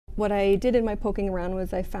What I did in my poking around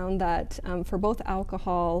was I found that for both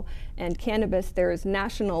alcohol and cannabis, there's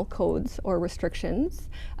national codes or restrictions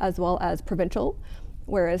as well as provincial,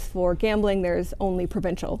 whereas for gambling, there's only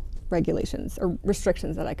provincial regulations or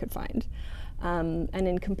restrictions that I could find. And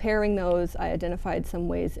in comparing those, I identified some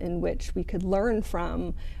ways in which we could learn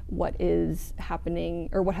from what is happening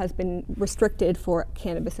or what has been restricted for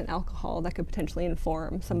cannabis and alcohol that could potentially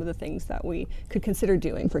inform some of the things that we could consider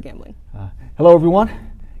doing for gambling. Hello everyone,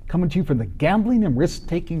 coming to you from the Gambling and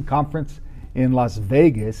Risk-Taking Conference in Las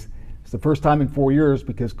Vegas. It's the first time in 4 years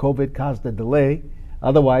because COVID caused a delay.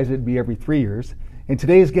 Otherwise it'd be every 3 years. And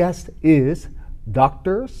today's guest is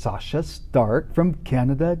Dr. Sasha Stark from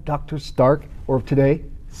Canada. Dr. Stark, or today,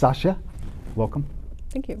 Sasha, welcome.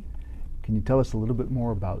 Thank you. Can you tell us a little bit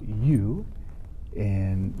more about you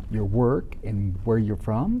and your work and where you're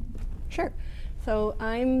from? Sure. So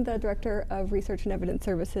I'm the Director of Research and Evidence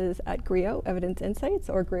Services at GRIO, Evidence Insights,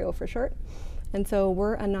 or GRIO for short. And so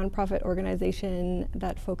we're a nonprofit organization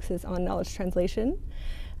that focuses on knowledge translation.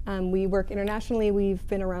 We work internationally. We've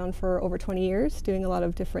been around for over 20 years, doing a lot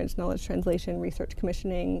of different knowledge translation, research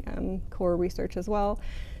commissioning, core research as well.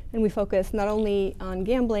 And we focus not only on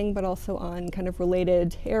gambling, but also on kind of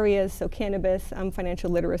related areas, so cannabis, financial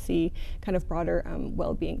literacy, kind of broader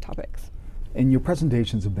well-being topics. And your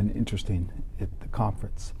presentations have been interesting at the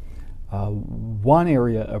conference. One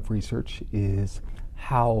area of research is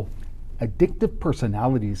how addictive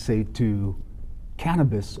personalities, say to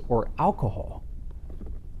cannabis or alcohol,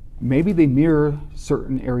 maybe they mirror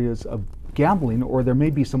certain areas of gambling, or there may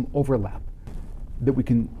be some overlap that we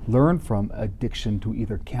can learn from addiction to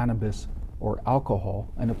either cannabis or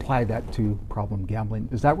alcohol and apply that to problem gambling.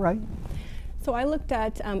 Is that right? So I looked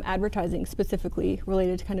at advertising specifically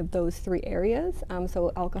related to kind of those three areas,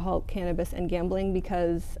 so alcohol, cannabis, and gambling,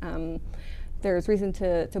 because there's reason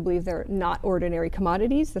to believe they're not ordinary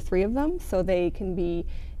commodities, the three of them, so they can be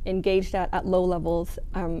engaged at low levels,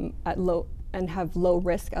 and have low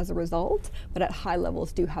risk as a result, but at high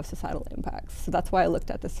levels do have societal impacts. So that's why I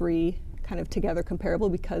looked at the three kind of together comparable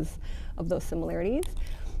because of those similarities.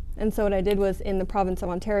 And so what I did was in the province of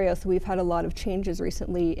Ontario, so we've had a lot of changes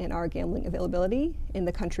recently in our gambling availability in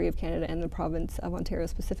the country of Canada and the province of Ontario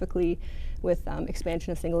specifically, with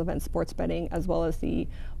expansion of single event sports betting, as well as the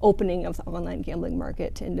opening of the online gambling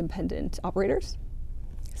market to independent operators.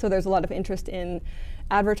 So there's a lot of interest in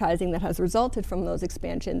advertising that has resulted from those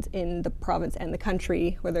expansions in the province and the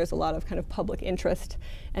country, where there's a lot of kind of public interest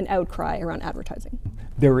and outcry around advertising.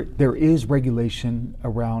 There is regulation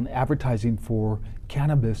around advertising for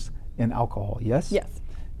cannabis and alcohol, yes? Yes.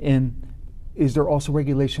 And is there also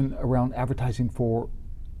regulation around advertising for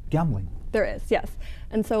gambling? There is, yes.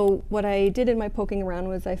 And so what I did in my poking around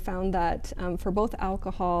was I found that for both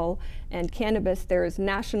alcohol and cannabis, there's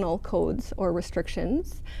national codes or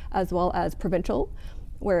restrictions as well as provincial,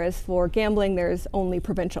 whereas for gambling, there's only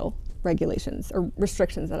provincial regulations or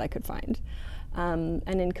restrictions that I could find. And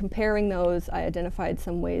in comparing those, I identified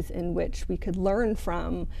some ways in which we could learn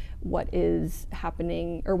from what is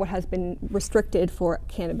happening or what has been restricted for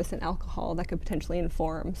cannabis and alcohol that could potentially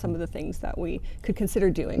inform some of the things that we could consider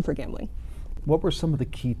doing for gambling. What were some of the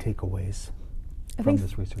key takeaways from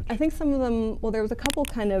this research? I think some of them, well, there was a couple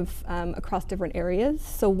kind of across different areas.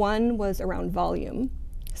 So one was around volume.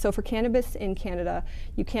 So for cannabis in Canada,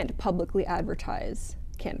 you can't publicly advertise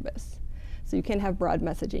cannabis. So you can't have broad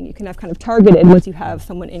messaging. You can have kind of targeted once you have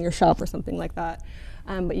someone in your shop or something like that,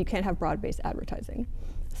 but you can't have broad-based advertising.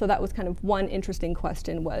 So that was kind of one interesting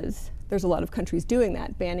question, was there's a lot of countries doing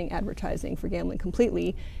that, banning advertising for gambling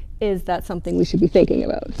completely. Is that something we should be thinking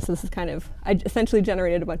about? So this is kind of, I essentially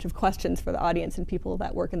generated a bunch of questions for the audience and people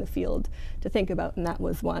that work in the field to think about, and that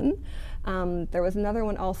was one. There was another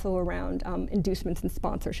one also around inducements and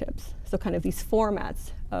sponsorships. So kind of these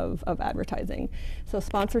formats of advertising. So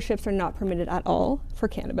sponsorships are not permitted at all for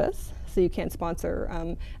cannabis. So you can't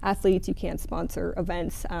sponsor athletes, you can't sponsor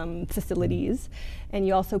events, facilities, and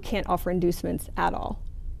you also can't offer inducements at all.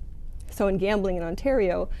 So in gambling in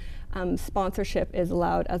Ontario, sponsorship is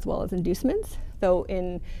allowed as well as inducements. Though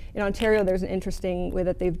in Ontario, there's an interesting way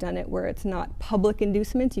that they've done it where it's not public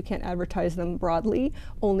inducements. You can't advertise them broadly,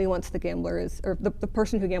 only once the gambler is, or the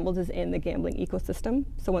person who gambles is in the gambling ecosystem.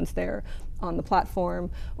 So once they're on the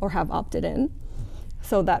platform or have opted in.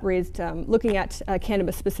 So that raised, looking at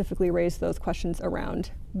cannabis specifically, raised those questions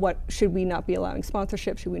around what should we not be allowing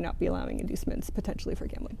sponsorship, should we not be allowing inducements potentially for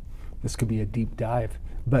gambling? This could be a deep dive,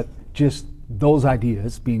 but just those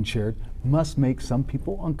ideas being shared must make some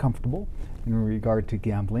people uncomfortable in regard to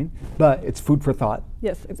gambling, but it's food for thought.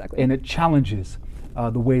 Yes, exactly. And it challenges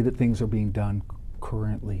the way that things are being done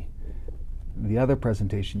currently. The other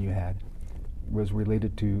presentation you had was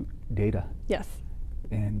related to data Yes.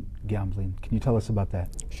 and gambling. Can you tell us about that?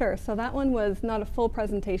 Sure. So that one was not a full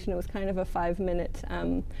presentation. It was kind of a 5-minute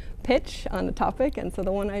pitch on the topic. And so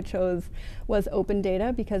the one I chose was open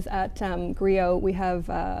data because at GRIO we have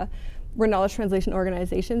we're a knowledge translation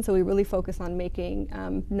organization, so we really focus on making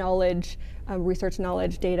knowledge, research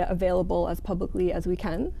knowledge data available as publicly as we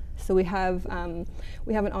can. So we have an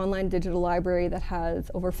online digital library that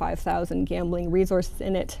has over 5,000 gambling resources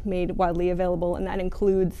in it, made widely available, and that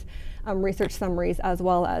includes research summaries as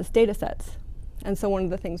well as data sets. And so one of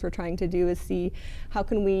the things we're trying to do is see how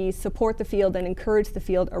can we support the field and encourage the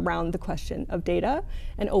field around the question of data,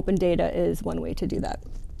 and open data is one way to do that.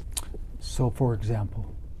 So for example?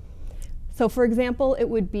 So for example, it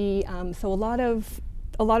would be, so a lot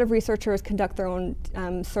of researchers conduct their own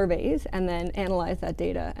surveys and then analyze that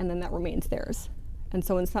data, and then that remains theirs. And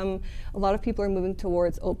so a lot of people are moving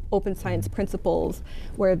towards open science principles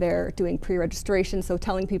where they're doing pre-registration, so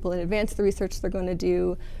telling people in advance the research they're going to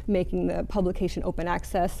do, making the publication open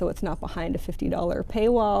access so it's not behind a $50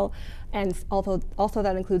 paywall, and also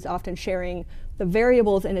that includes often sharing the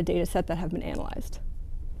variables in a data set that have been analyzed.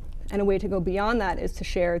 And a way to go beyond that is to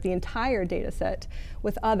share the entire data set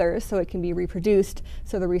with others so it can be reproduced,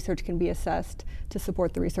 so the research can be assessed to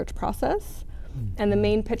support the research process. And the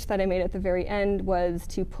main pitch that I made at the very end was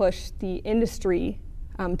to push the industry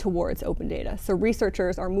towards open data. So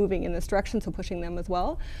researchers are moving in this direction, so pushing them as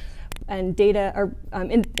well. And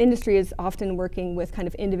industry is often working with kind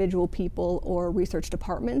of individual people or research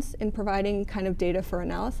departments in providing kind of data for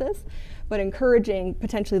analysis, but encouraging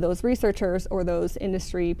potentially those researchers or those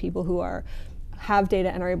industry people who have data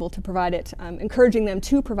and are able to provide it, encouraging them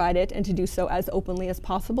to provide it and to do so as openly as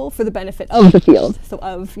possible for the benefit of the field, so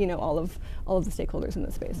of all of the stakeholders in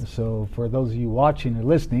this space. So for those of you watching or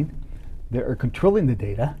listening that are controlling the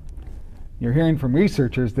data, you're hearing from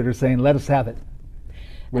researchers that are saying, let us have it.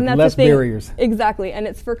 With less barriers. Exactly, and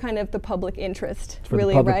it's for kind of the public interest,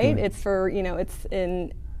 really, right? It's for, it's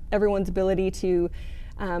in everyone's ability to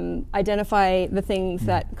identify the things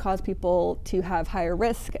that cause people to have higher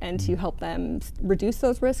risk and to help them reduce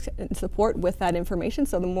those risks and support with that information.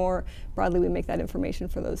 So the more broadly we make that information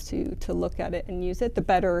for those to look at it and use it, the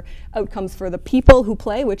better outcomes for the people who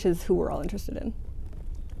play, which is who we're all interested in.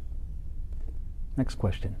 Next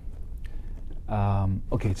question.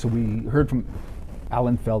 Okay, so we heard from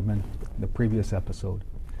Alan Feldman in the previous episode.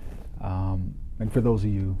 And for those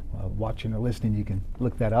of you watching or listening, you can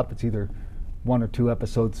look that up. It's either 1 or 2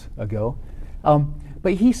 episodes ago.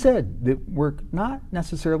 But he said that we're not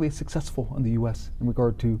necessarily successful in the US in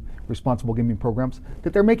regard to responsible gaming programs,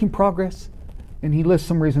 that they're making progress, and he lists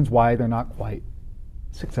some reasons why they're not quite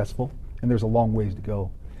successful, and there's a long ways to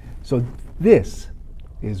go. So this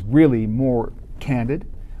is really more candid,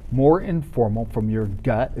 more informal from your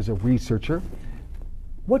gut as a researcher.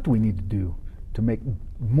 What do we need to do to make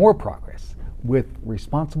more progress with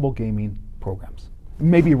responsible gaming programs?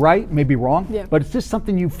 Maybe right, maybe wrong, but it's just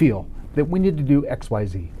something you feel that we need to do X, Y,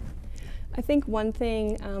 Z. I think one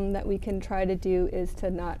thing that we can try to do is to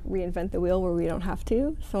not reinvent the wheel where we don't have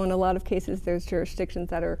to. So in a lot of cases, there's jurisdictions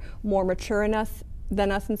that are more mature than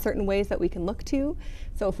us in certain ways that we can look to.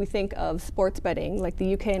 So if we think of sports betting, like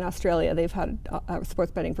the UK and Australia, they've had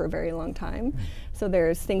sports betting for a very long time. So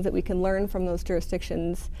there's things that we can learn from those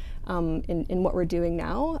jurisdictions in what we're doing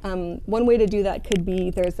now. One way to do that could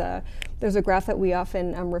be, there's a graph that we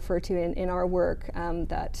often refer to in our work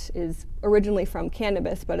that is originally from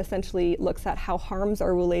cannabis, but essentially looks at how harms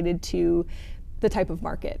are related to the type of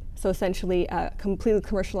market. So essentially a completely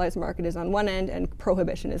commercialized market is on one end and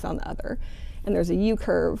prohibition is on the other. And there's a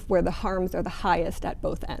U-curve where the harms are the highest at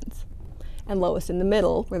both ends and lowest in the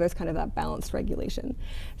middle where there's kind of that balanced regulation.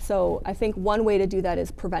 So I think one way to do that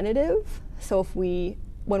is preventative. So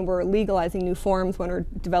when we're legalizing new forms, when we're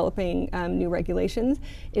developing new regulations,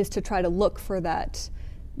 is to try to look for that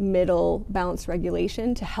middle balanced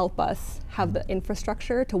regulation to help us have the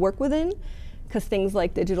infrastructure to work within, because things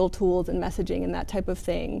like digital tools and messaging and that type of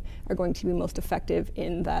thing are going to be most effective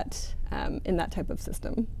in that type of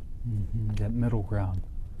system. Mm-hmm. That middle ground,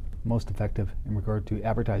 most effective in regard to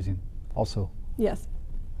advertising also. Yes.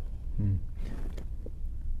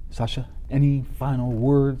 Sasha, any final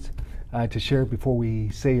words to share before we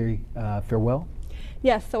say farewell?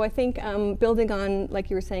 Yes, so I think building on,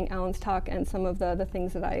 like you were saying, Alan's talk and some of the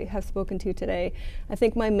things that I have spoken to today, I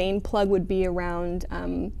think my main plug would be around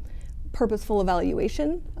purposeful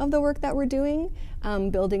evaluation of the work that we're doing,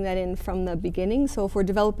 building that in from the beginning. So if we're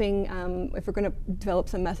developing, if we're going to develop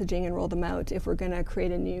some messaging and roll them out, if we're going to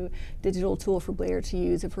create a new digital tool for Blair to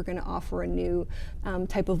use, if we're going to offer a new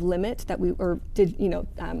type of limit that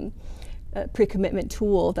pre-commitment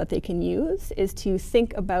tool that they can use is to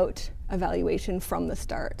think about evaluation from the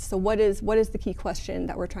start. So what is the key question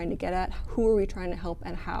that we're trying to get at? Who are we trying to help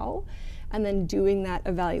and how? And then doing that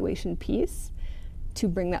evaluation piece to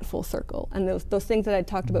bring that full circle. And those things that I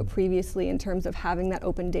talked about previously in terms of having that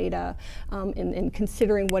open data and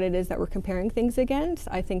considering what it is that we're comparing things against,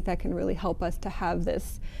 I think that can really help us to have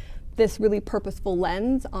this really purposeful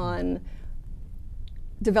lens on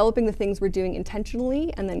developing the things we're doing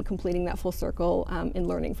intentionally and then completing that full circle in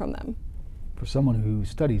learning from them. For someone who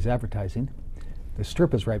studies advertising, the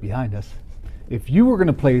strip is right behind us. If you were going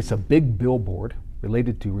to place a big billboard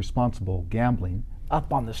related to responsible gambling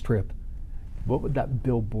up on the strip, what would that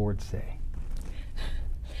billboard say?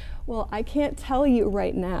 Well, I can't tell you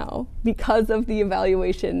right now because of the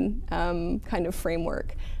evaluation kind of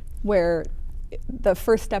framework, where the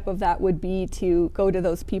first step of that would be to go to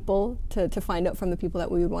those people to find out from the people that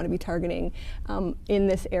we would want to be targeting in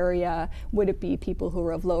this area. Would it be people who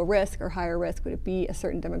are of low risk or higher risk? Would it be a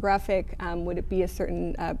certain demographic? Would it be a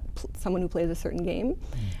certain someone who plays a certain game?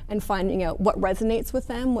 And finding out what resonates with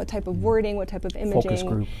them, what type of wording, what type of imaging. Focus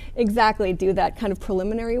group. Exactly, do that kind of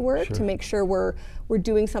preliminary work Sure. to make sure we're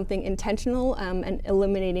doing something intentional and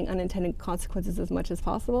eliminating unintended consequences as much as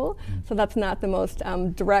possible. So that's not the most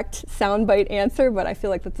direct soundbite answer, but I feel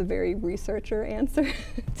like that's a very researcher answer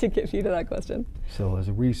to give you to that question. So as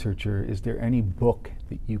a researcher, is there any book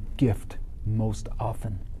that you gift most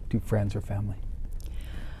often to friends or family?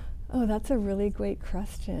 Oh, that's a really great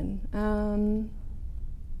question. On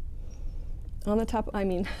the top, I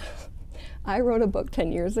mean, I wrote a book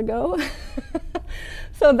 10 years ago.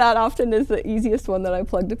 So that often is the easiest one that I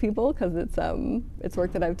plug to people because it's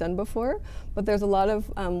work that I've done before. But there's a lot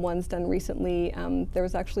of ones done recently. There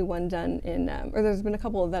was actually one done in, or there's been a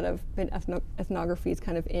couple that have been ethnographies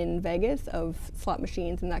kind of in Vegas of slot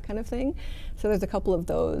machines and that kind of thing. So there's a couple of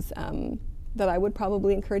those that I would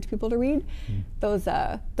probably encourage people to read. Those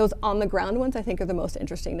on the ground ones I think are the most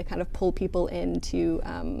interesting to kind of pull people in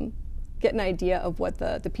to get an idea of what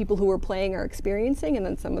the people who are playing are experiencing, and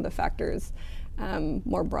then some of the factors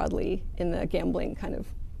more broadly in the gambling kind of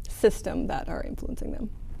system that are influencing them.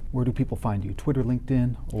 Where do people find you? Twitter,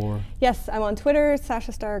 LinkedIn, or? Yes, I'm on Twitter,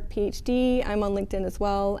 Sasha Stark, PhD. I'm on LinkedIn as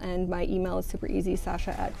well, and my email is super easy,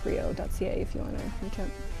 sasha@grio.ca if you want to reach out.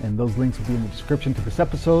 And those links will be in the description to this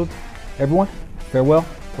episode. Everyone, farewell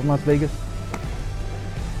from Las Vegas.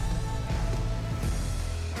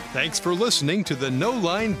 Thanks for listening to the No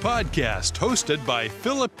Line Podcast, hosted by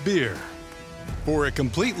Philip Beer. For a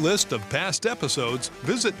complete list of past episodes,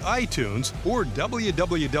 visit iTunes or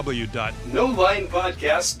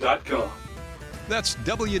www.nolinepodcast.com. That's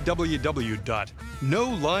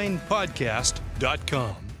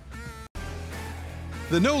www.nolinepodcast.com.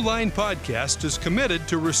 The No Line Podcast is committed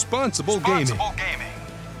to responsible gaming.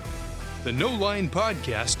 The No Line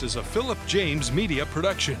Podcast is a Philip James Media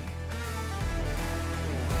production.